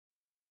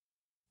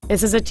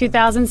This is a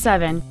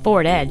 2007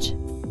 Ford Edge.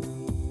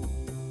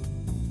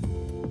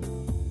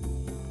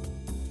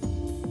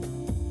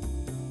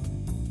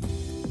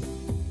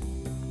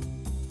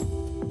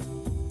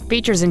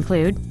 Features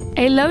include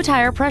a low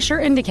tire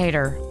pressure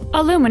indicator,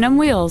 aluminum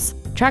wheels,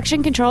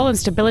 traction control and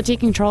stability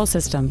control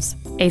systems,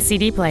 a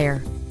CD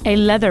player, a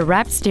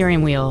leather-wrapped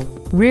steering wheel,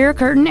 rear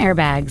curtain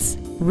airbags,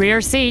 rear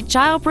seat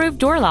child-proof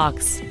door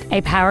locks,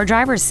 a power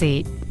driver's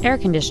seat, air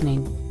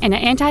conditioning, and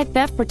an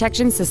anti-theft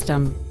protection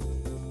system.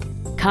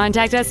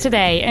 Contact us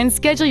today and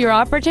schedule your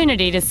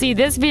opportunity to see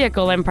this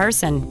vehicle in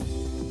person.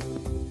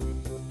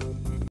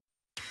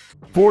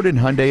 Ford and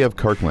Hyundai of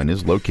Kirkland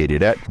is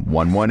located at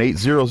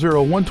 11800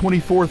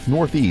 124th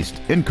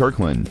Northeast in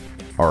Kirkland.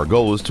 Our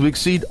goal is to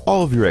exceed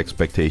all of your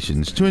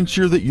expectations to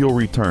ensure that you'll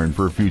return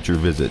for future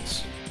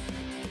visits.